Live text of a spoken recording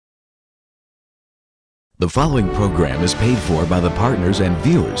The following program is paid for by the partners and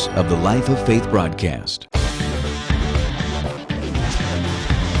viewers of the Life of Faith broadcast.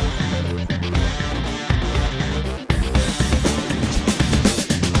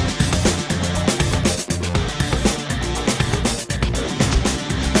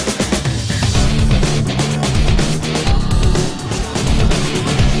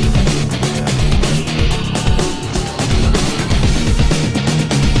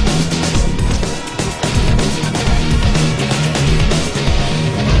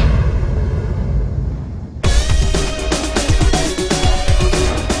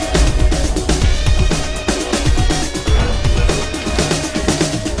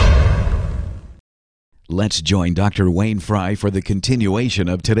 Let's join Dr. Wayne Fry for the continuation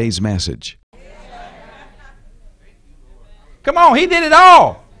of today's message. Come on, he did it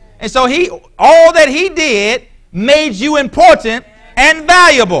all. And so all that he did made you important and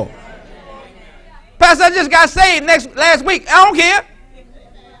valuable. Pastor, I just got saved last week. I don't care.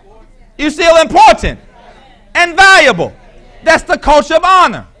 You're still important and valuable. That's the culture of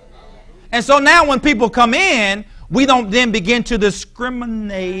honor. And so now when people come in, we don't then begin to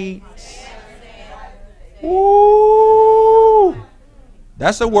discriminate. Ooh,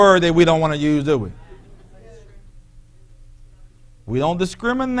 that's a word that we don't want to use, do we? We don't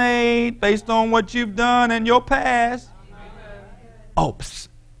discriminate based on what you've done in your past. Oh, psst,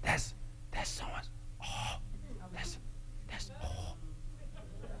 that's someone's. Oh, that's. Oh.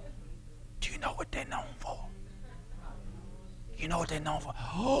 Do you know what they're known for? You know what they're known for?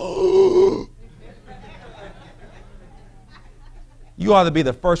 Oh. You ought to be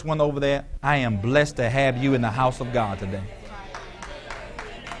the first one over there. I am blessed to have you in the house of God today.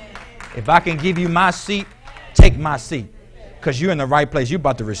 If I can give you my seat, take my seat, because you're in the right place. You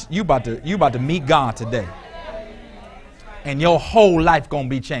about to meet God today, and your whole life gonna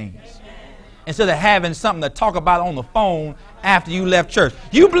be changed. Instead of having something to talk about on the phone after you left church,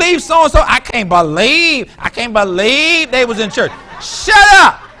 you believe so and so. I can't believe they was in church. Shut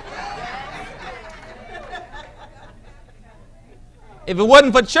up. If it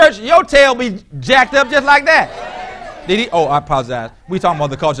wasn't for church, your tail be jacked up just like that. Did he? Oh, I apologize. We talking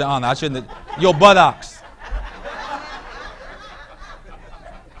about the culture of honor. I shouldn't have. Your buttocks.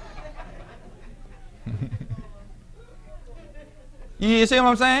 You see what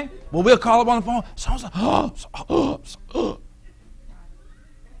I'm saying? Well, we'll call up on the phone.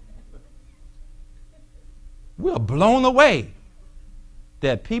 We are blown away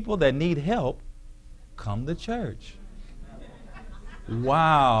that people that need help come to church.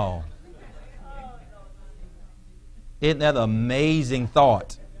 Wow. Isn't that an amazing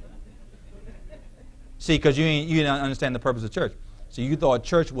thought? See, because you didn't understand the purpose of church. So you thought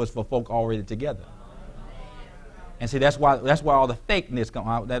church was for folk already together. And see, that's why all the fakeness come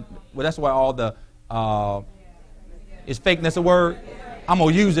out. That's why all the is fakeness a word? I'm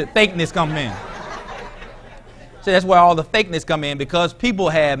gonna use it. Fakeness come in. See, that's where all the fakeness come in, because people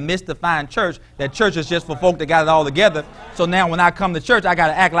have misdefined church, that church is just for folk that got it all together. So now when I come to church, I got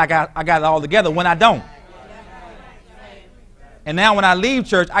to act like I got it all together when I don't. And now when I leave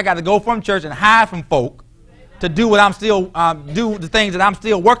church, I got to go from church and hide from folk to do what I'm still, do the things that I'm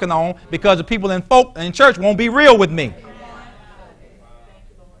still working on, because the people in church won't be real with me.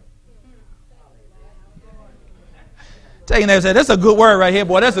 Tell your neighbor, say, that's a good word right here,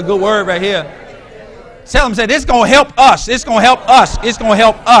 boy. That's a good word right here. Tell them, say, this is going to help us. It's going to help us. It's going to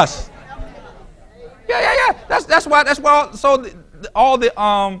help us. Yeah. That's why. So all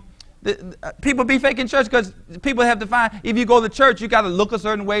the people be fake in church, because people have to find, if you go to church, you got to look a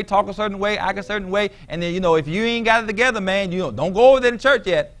certain way, talk a certain way, act a certain way. And then, if you ain't got it together, man, don't go over there to church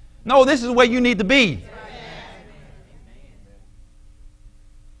yet. No, this is where you need to be.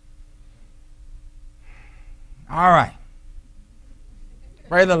 All right.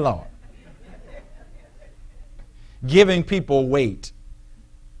 Praise the Lord. Giving people weight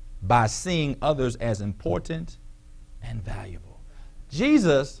by seeing others as important and valuable.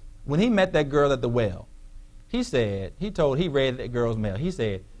 Jesus, when he met that girl at the well, he read that girl's mail. He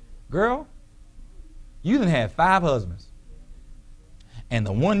said, girl, you done had 5 husbands, and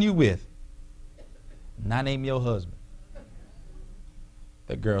the one you with, not even your husband.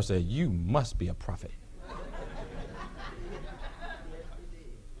 That girl said, you must be a prophet.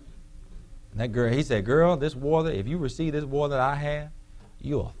 And that girl, he said, girl, this water, if you receive this water that I have,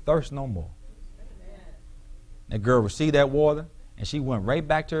 you'll thirst no more. That girl received that water, and she went right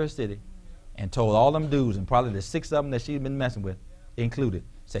back to her city and told all them dudes, and probably the 6 of them that she'd been messing with included,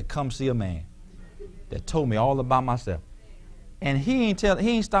 said, come see a man that told me all about myself. And he ain't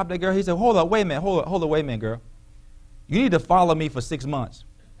stopped that girl. He said, hold up, wait a minute, hold up, wait a minute, girl. You need to follow me for 6 months.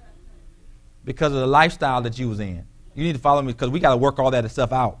 because of the lifestyle that you was in. You need to follow me because we got to work all that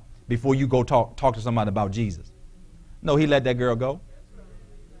stuff out before you go talk to somebody about Jesus. No, he let that girl go.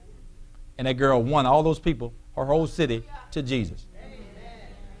 And that girl won all those people, her whole city, to Jesus.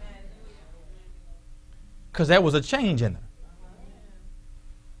 Because there was a change in her.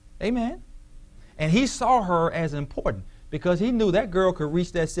 Amen. And he saw her as important because he knew that girl could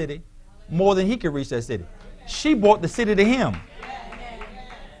reach that city more than he could reach that city. She brought the city to him.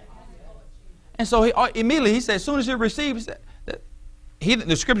 And so immediately he said, as soon as she received, he said,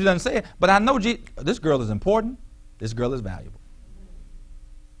 the scripture doesn't say it, but I know this girl is important. This girl is valuable.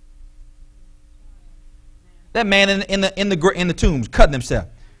 That man in the tombs cutting himself,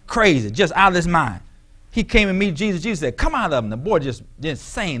 crazy, just out of his mind. He came and meet Jesus. Jesus said, "Come out of him." The boy just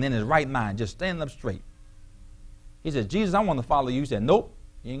sane in his right mind, just standing up straight. He said, "Jesus, I want to follow you." He said, "Nope,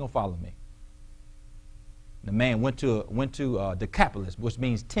 you ain't gonna follow me." The man went to Decapolis, which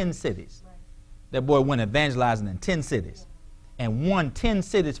means 10 cities. Right. That boy went evangelizing in 10 cities and won 10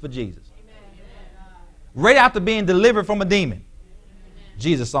 cities for Jesus. Amen. Right after being delivered from a demon, amen,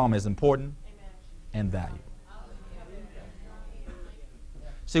 Jesus saw him as important, amen, and valuable.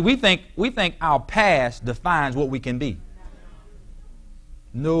 See, we think our past defines what we can be.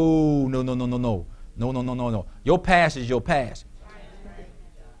 No. Your past is your past.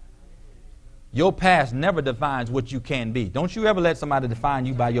 Your past never defines what you can be. Don't you ever let somebody define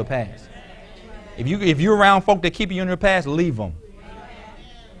you by your past. If you're around folk that keep you in your past, leave them.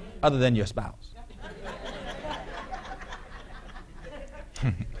 Other than your spouse.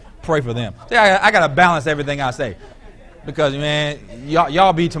 Pray for them. See, I got to balance everything I say. Because, man,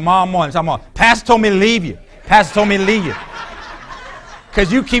 y'all be tomorrow morning talking about, Pastor told me to leave you. Pastor told me to leave you.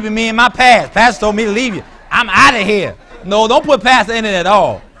 Because you keeping me in my past. Pastor told me to leave you. I'm out of here. No, don't put Pastor in it at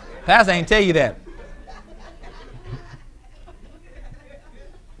all. Pastor ain't tell you that.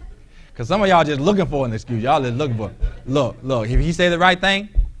 Because some of y'all just looking for an excuse. Y'all just looking for, look, if he say the right thing,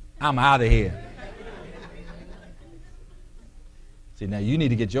 I'm out of here. See, now you need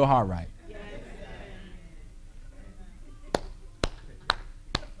to get your heart right.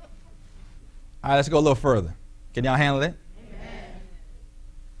 All right, let's go a little further. Can y'all handle it? Amen.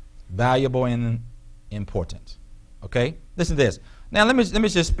 Valuable and important. Okay? Listen to this. Now, let me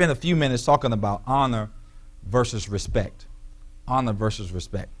just spend a few minutes talking about honor versus respect. Honor versus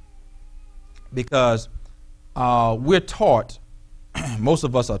respect. Because we're taught, most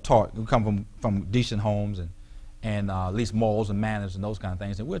of us are taught, we come from decent homes and at least morals and manners and those kind of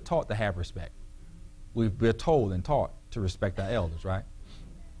things, and we're taught to have respect. We're told and taught to respect our elders, right?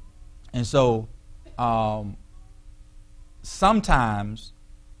 And so sometimes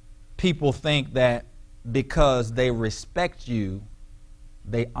people think that because they respect you,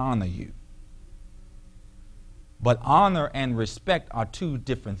 they honor you. But honor and respect are two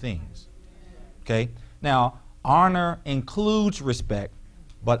different things. Okay? Now, honor includes respect,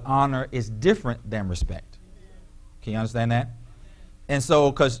 but honor is different than respect. Can you understand that? And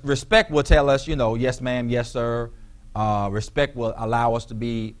so, because respect will tell us, yes, ma'am, yes, sir. Respect will allow us to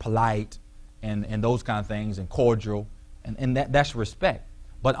be polite and those kind of things and cordial. And that's respect.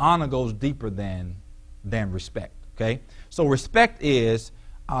 But honor goes deeper than respect. Okay? So respect is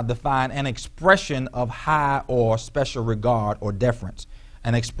defined an expression of high or special regard or deference.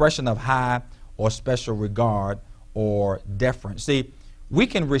 An expression of high or special regard or deference. See, we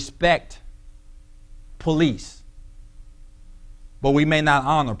can respect police, but we may not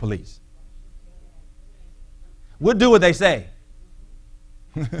honor police. We'll do what they say.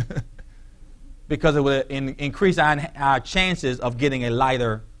 Because it will increase our chances of getting a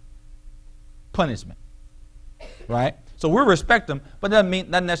lighter punishment. Right? So we respect them, but doesn't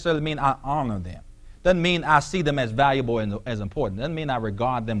necessarily mean I honor them. Doesn't mean I see them as valuable and as important. Doesn't mean I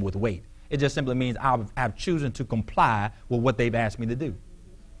regard them with weight. It just simply means I've chosen to comply with what they've asked me to do.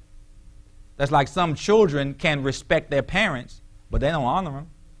 That's like some children can respect their parents, but they don't honor them.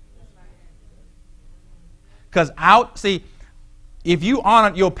 Because if you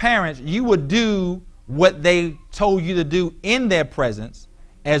honored your parents, you would do what they told you to do in their presence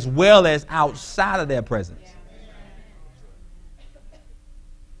as well as outside of their presence.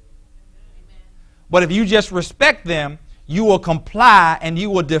 But if you just respect them, you will comply and you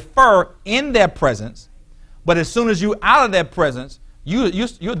will defer in their presence. But as soon as you're out of their presence, you're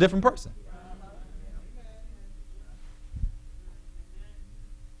a different person.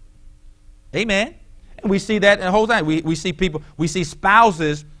 Amen. And we see that the whole time. We see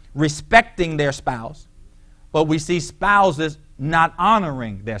spouses respecting their spouse, but we see spouses not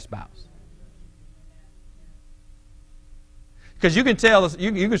honoring their spouse. Because you can tell us,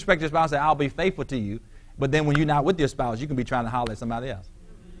 you can respect your spouse and say, I'll be faithful to you, but then when you're not with your spouse, you can be trying to holler at somebody else.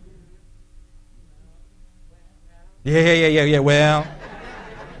 Yeah. Well,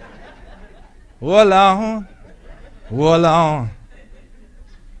 hold on. Hold on.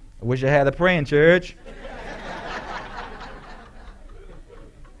 I wish I had a praying church.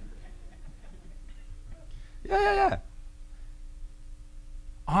 Yeah.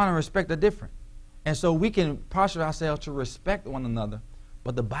 Honor and respect are different. And so we can posture ourselves to respect one another,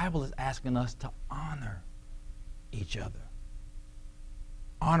 but the Bible is asking us to honor each other.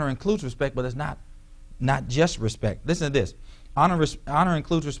 Honor includes respect, but it's not just respect. Listen to this. Honor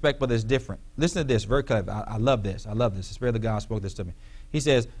includes respect, but it's different. Listen to this. Very clever. I love this. The Spirit of God spoke this to me. He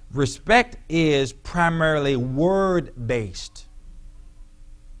says, respect is primarily word-based,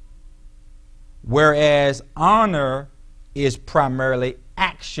 whereas honor is primarily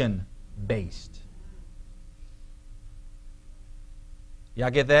action-based. Y'all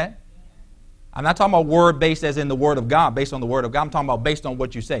get that? I'm not talking about word-based as in the Word of God, based on the Word of God. I'm talking about based on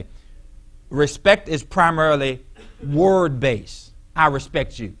what you say. Respect is primarily word-based. I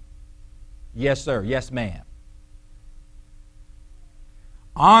respect you. Yes, sir. Yes, ma'am.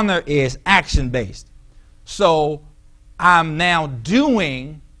 Honor is action-based. So I'm now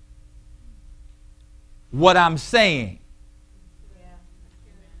doing what I'm saying.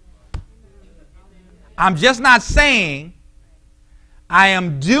 I'm just not saying, I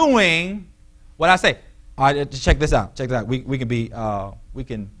am doing what I say. All right, check this out. We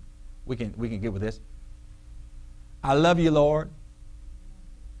can get with this. I love you, Lord.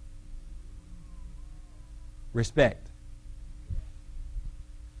 Respect.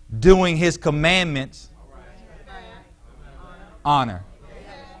 Doing His commandments. Honor.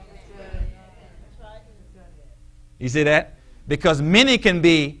 You see that? Because many can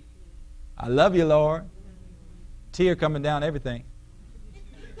be, I love you, Lord. Tear coming down everything.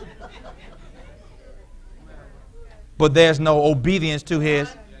 But there's no obedience to His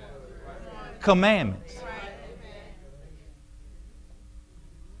commandments.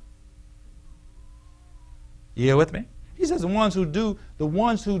 You here with me? He says the ones who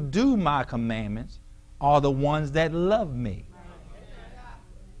do my commandments are the ones that love me.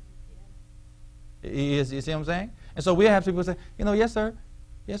 You see what I'm saying? And so we have people say, yes, sir.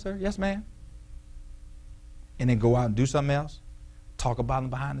 Yes, sir. Yes, ma'am. And then go out and do something else. Talk about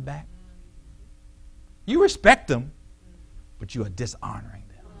them behind the back. You respect them, but you are dishonoring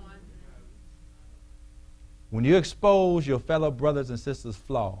them. When you expose your fellow brothers and sisters'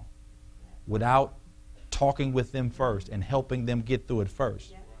 flaw without talking with them first and helping them get through it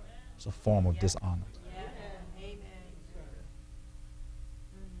first, it's a form of dishonor.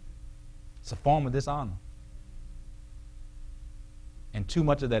 It's a form of dishonor. And too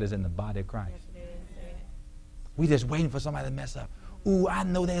much of that is in the body of Christ. We just waiting for somebody to mess up. Ooh, I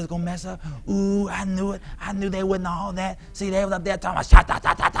know they was going to mess up. Ooh, I knew it. I knew they wasn't all that. See, they was up there talking about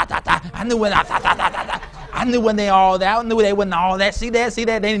I knew when they all that. I knew they wasn't all that. See that?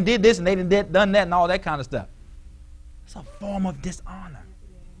 They did this and they done that and all that kind of stuff. It's a form of dishonor.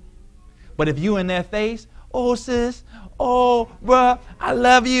 But if you in their face, oh, sis, oh, bruh, I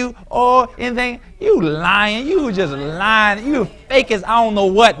love you, oh, anything, you lying. You just lying. You fake as I don't know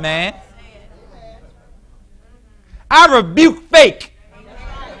what, man. I rebuke fake.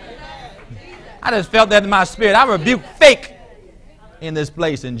 I just felt that in my spirit. I rebuke fake in this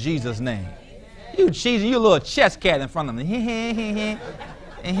place in Jesus' name. You cheesy, you a little chess cat in front of me.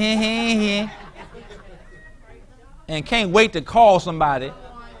 And can't wait to call somebody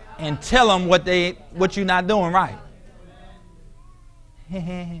and tell them what you're not doing right.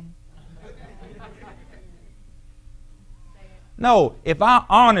 No, if I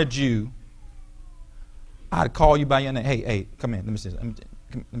honored you, I'd call you by your name. Hey, come in. Let me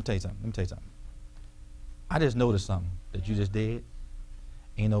tell you something. I just noticed something that you just did.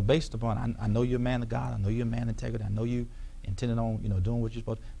 Based upon, I know you're a man of God. I know you're a man of integrity. I know you intended on, doing what you're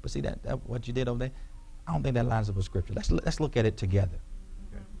supposed to. But see that what you did over there, I don't think that lines up with Scripture. Let's look at it together.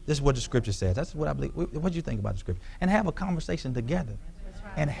 Okay. This is what the Scripture says. That's what I believe. What do you think about the Scripture? And have a conversation together,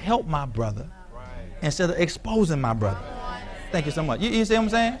 and help my brother instead of exposing my brother. Thank you so much. You see what I'm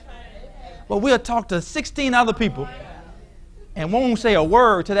saying? But we'll talk to 16 other people and won't say a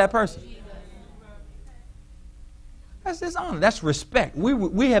word to that person. That's dishonor. That's respect.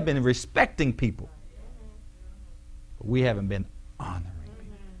 We have been respecting people, but we haven't been honoring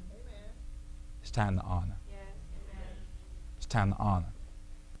people. It's time to honor. It's time to honor.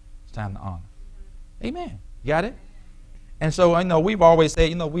 It's time to honor. Amen. Got it? And so I know we've always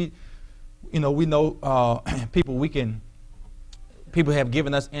said, we know people have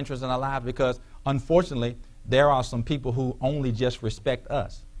given us interest in our lives because unfortunately there are some people who only just respect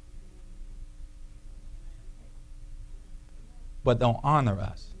us, but don't honor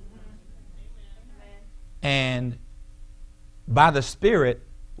us. And by the Spirit,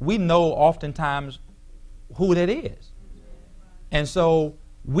 we know oftentimes who that is. And so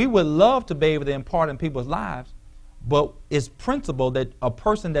we would love to be able to impart in people's lives, but it's principle that a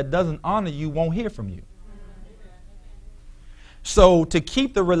person that doesn't honor you won't hear from you. So to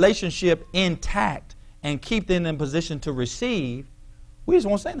keep the relationship intact and keep them in position to receive, we just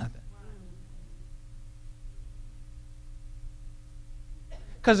won't say nothing.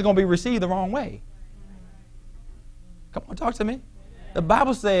 Because it's going to be received the wrong way. Come on, talk to me. The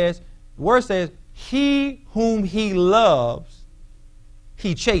Bible says, the word says, he whom he loves,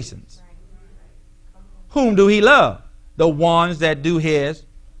 he chastens. Whom do he love? The ones that do his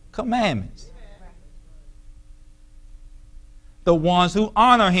commandments. The ones who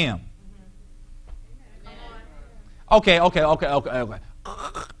honor him. Okay.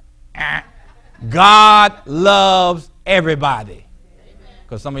 God loves everybody.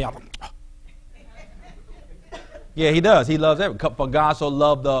 Because some of y'all, yeah, he does. He loves everybody. For God so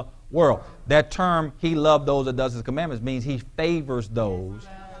loved the world. That term, he loved those that does his commandments, means he favors those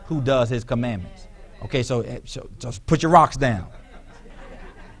who does his commandments. Okay, so just put your rocks down.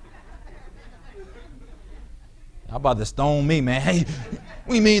 How about to stone me, man? Hey,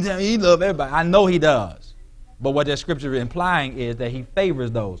 we mean that he loves everybody. I know he does. But what that scripture is implying is that he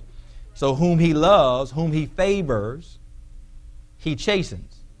favors those. So whom he loves, whom he favors, he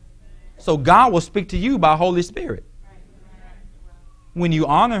chastens. So God will speak to you by Holy Spirit when you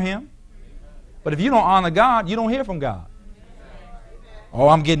honor him. But if you don't honor God, you don't hear from God. Oh,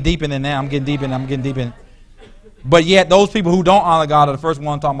 I'm getting deep in it now. I'm getting deep in it. But yet those people who don't honor God are the first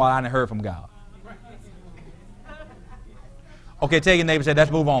one talking about I didn't heard from God. Okay, tell your neighbor and say, let's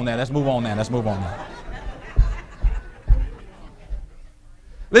move on now. Let's move on now.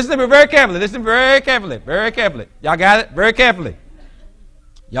 Listen to me very carefully. Very carefully. Y'all got it? Very carefully.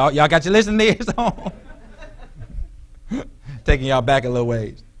 Y'all got your listening ears on? Taking y'all back a little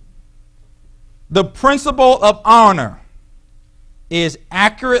ways. The principle of honor is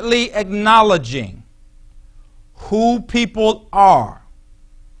accurately acknowledging who people are.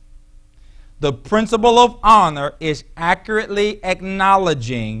 The principle of honor is accurately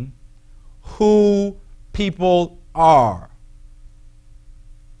acknowledging who people are.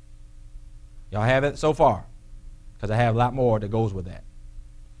 Y'all have it so far? Because I have a lot more that goes with that.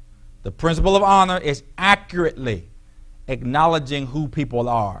 The principle of honor is accurately acknowledging who people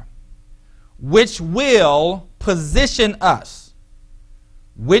are, which will position us.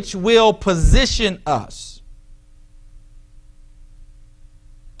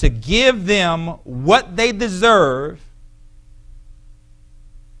 To give them what they deserve,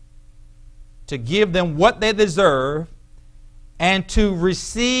 and to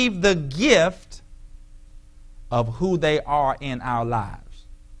receive the gift of who they are in our lives.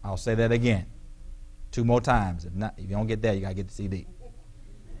 I'll say that again 2 more times. If you don't get that, you got to get the CD.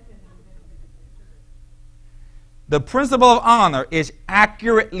 The principle of honor is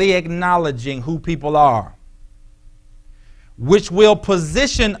accurately acknowledging who people are, which will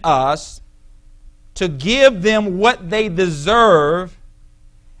position us to give them what they deserve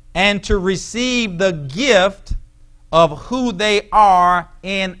and to receive the gift of who they are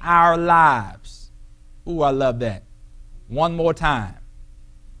in our lives. Ooh, I love that. One more time.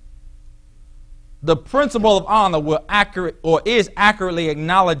 The principle of honor is accurately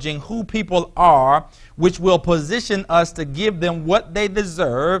acknowledging who people are, which will position us to give them what they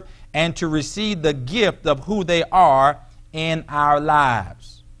deserve and to receive the gift of who they are in our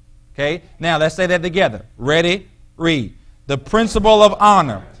lives. Okay? Now let's say that together. Ready? Read. The principle of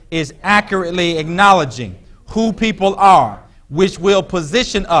honor is accurately acknowledging who people are, which will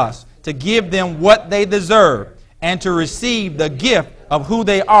position us to give them what they deserve and to receive the gift of who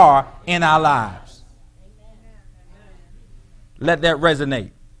they are in our lives. Let that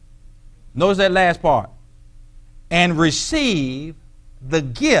resonate. Notice that last part. And receive the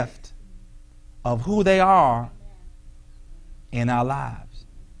gift of who they are in our lives.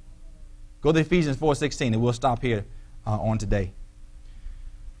 Go to Ephesians 4:16 and we'll stop here on today.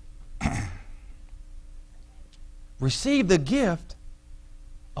 Receive the gift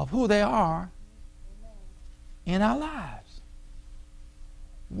of who they are in our lives.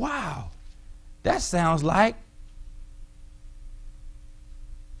 Wow. That sounds like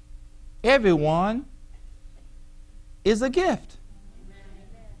everyone is a gift.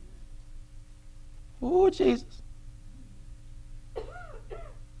 Oh, Jesus.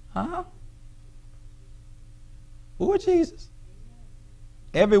 Huh? Oh, Jesus.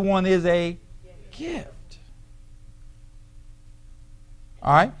 Everyone is a gift.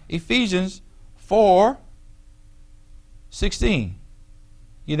 All right. Ephesians 4:16.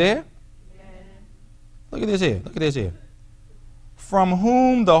 You there? Look at this here. from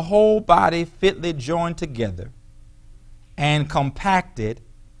whom the whole body fitly joined together and compacted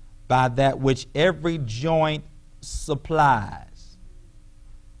by that which every joint supplies,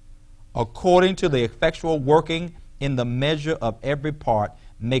 according to the effectual working in the measure of every part,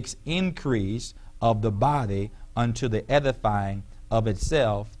 makes increase of the body unto the edifying of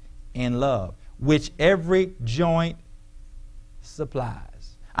itself in love, which every joint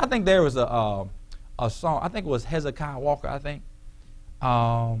supplies. I think there was a song. I think it was Hezekiah Walker. I think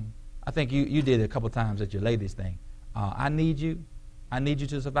you did it a couple times at your ladies thing. I need you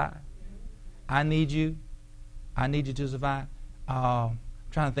to survive. I need you to survive. I'm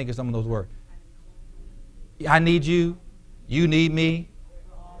trying to think of some of those words. I need you. You need me.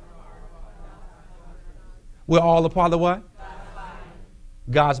 We're all a part of what?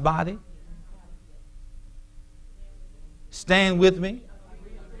 God's body. Stand with me.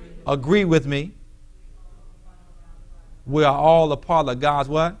 Agree with me. We are all a part of God's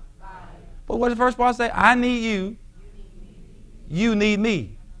what? But what does the first part say? I need you. You need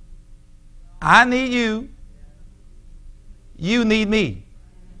me. I need you. You need me.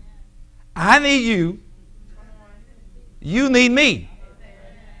 I need you. You need me.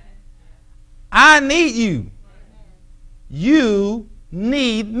 I need you. You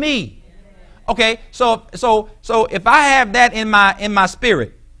need me. Okay, so if I have that in my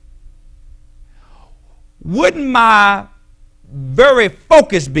spirit, wouldn't my very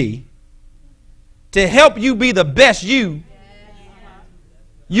focus be to help you be the best you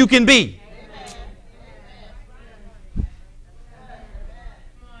can be?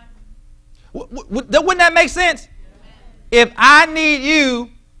 Wouldn't that make sense? If I need you,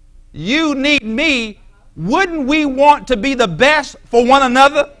 you need me, wouldn't we want to be the best for one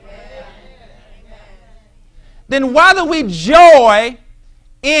another? Then why do we joy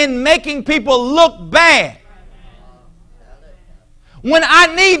in making people look bad when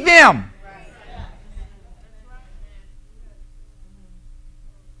I need them?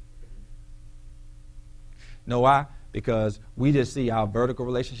 Know why? Because we just see our vertical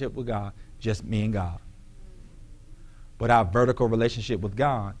relationship with God, just me and God. But our vertical relationship with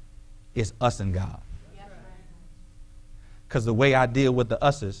God is us and God. Because the way I deal with the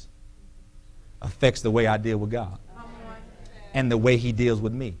us's affects the way I deal with God and the way he deals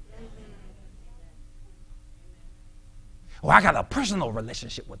with me. Well, I got a personal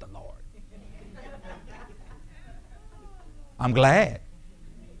relationship with the Lord. I'm glad.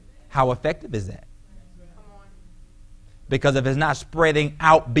 How effective is that? Because if it's not spreading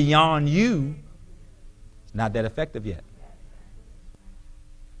out beyond you, it's not that effective yet.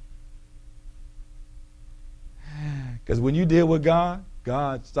 Because when you deal with God,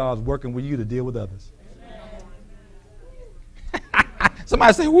 God starts working with you to deal with others.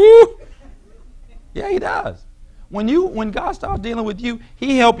 Somebody say, woo! Yeah, he does. When God starts dealing with you,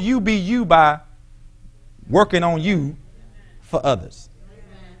 he helps you be you by working on you for others.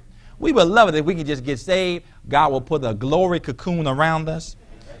 We would love it if we could just get saved. God will put a glory cocoon around us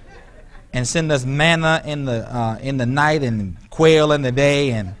and send us manna in the night and quail in the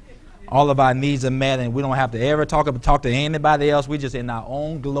day, and all of our needs are met, and we don't have to ever talk to anybody else. We just in our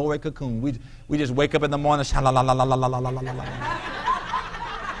own glory cocoon. We just wake up in the morning,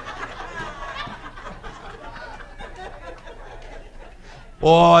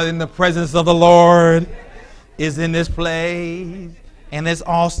 boy, in the presence of the Lord is in this place, and it's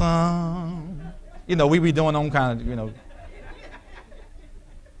awesome. You know, we be doing all kind of, you know.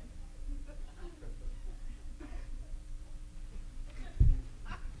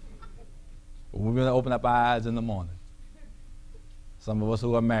 We're going to open up our eyes in the morning. Some of us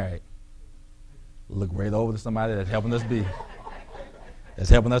who are married look right over to somebody that's helping us be. That's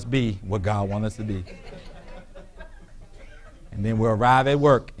helping us be what God wants us to be. And then we'll arrive at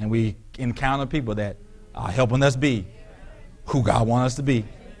work and we encounter people that are helping us be who God wants us to be.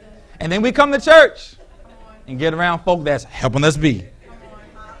 And then we come to church and get around folk that's helping us be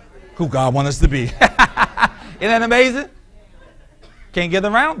who God wants us to be. Isn't that amazing? Can't get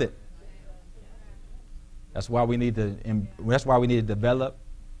around it. That's why we need to develop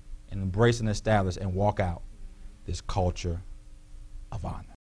and embrace and establish and walk out this culture of honor.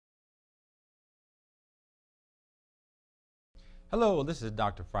 Hello, this is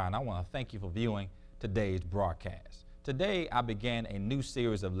Dr. Fry, and I want to thank you for viewing today's broadcast. Today, I began a new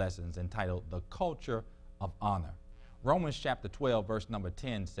series of lessons entitled The Culture of Honor. Romans chapter 12, verse number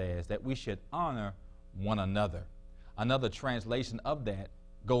 10 says that we should honor one another. Another translation of that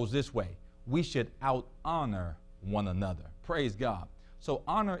goes this way: we should out-honor one another. Praise God. So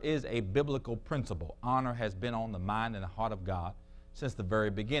honor is a biblical principle. Honor has been on the mind and the heart of God since the very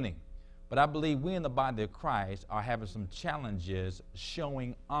beginning. But I believe we in the body of Christ are having some challenges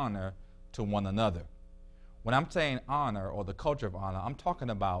showing honor to one another. When I'm saying honor or the culture of honor, I'm talking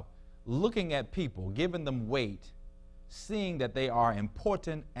about looking at people, giving them weight, seeing that they are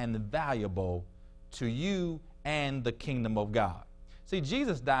important and valuable to you and the kingdom of God. See,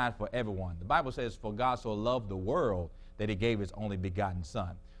 Jesus died for everyone. The Bible says, for God so loved the world that he gave his only begotten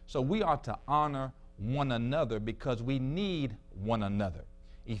son. So we are to honor one another because we need one another.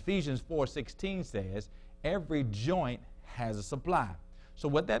 Ephesians 4:16 says, every joint has a supply. So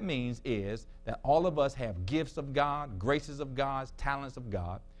what that means is that all of us have gifts of God, graces of God, talents of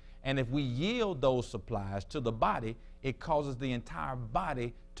God. And if we yield those supplies to the body, it causes the entire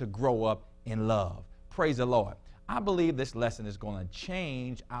body to grow up in love. Praise the Lord. I believe this lesson is going to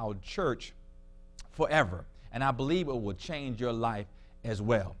change our church forever. And I believe it will change your life as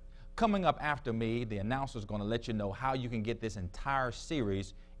well. Coming up after me, the announcer is going to let you know how you can get this entire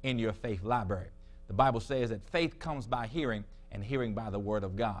series in your faith library. The Bible says that faith comes by hearing, and hearing by the word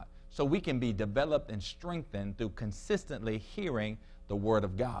of God. So we can be developed and strengthened through consistently hearing the word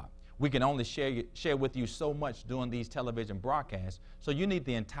of God. We can only share with you so much during these television broadcasts, so you need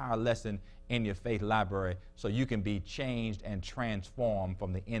the entire lesson in your faith library so you can be changed and transformed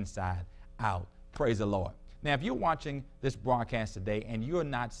from the inside out. Praise the Lord. Now, if you're watching this broadcast today and you're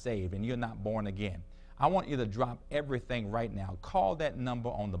not saved and you're not born again, I want you to drop everything right now. Call that number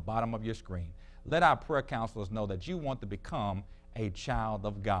on the bottom of your screen. Let our prayer counselors know that you want to become a child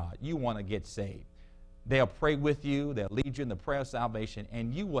of God. You want to get saved. They'll pray with you. They'll lead you in the prayer of salvation,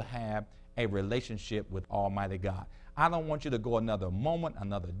 and you will have a relationship with Almighty God. I don't want you to go another moment,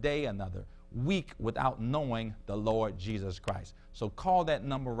 another day, another week without knowing the Lord Jesus Christ. So call that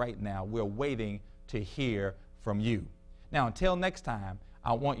number right now. We're waiting to hear from you. Now, until next time,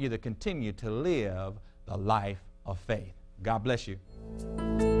 I want you to continue to live the life of faith. God bless you.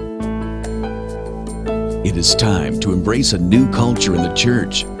 It is time to embrace a new culture in the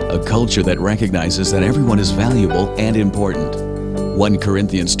church, a culture that recognizes that everyone is valuable and important. 1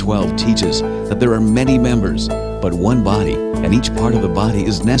 Corinthians 12 teaches that there are many members, but one body, and each part of the body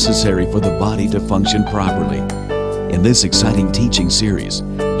is necessary for the body to function properly. In this exciting teaching series,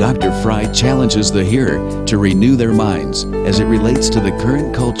 Dr. Fry challenges the hearer to renew their minds as it relates to the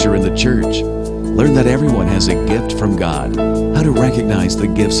current culture in the church. Learn that everyone has a gift from God, how to recognize the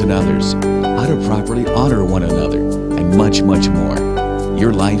gifts in others, how to properly honor one another, and much, much more.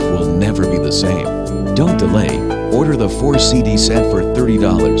 Your life will never be the same. Don't delay. Order the 4-CD set for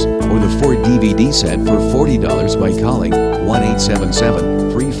 $30 or the 4-DVD set for $40 by calling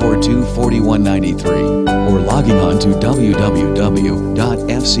 1-877-342-4193 or logging on to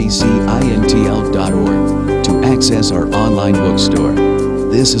www.fccintl.org to access our online bookstore.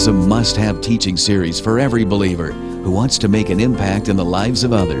 This is a must-have teaching series for every believer who wants to make an impact in the lives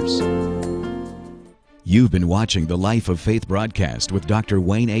of others. You've been watching the Life of Faith broadcast with Dr.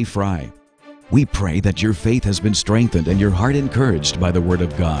 Wayne A. Fry. We pray that your faith has been strengthened and your heart encouraged by the Word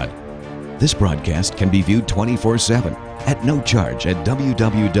of God. This broadcast can be viewed 24/7 at no charge at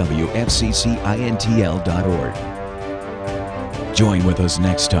www.fccintl.org. Join with us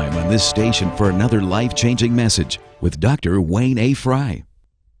next time on this station for another life-changing message with Dr. Wayne A. Fry.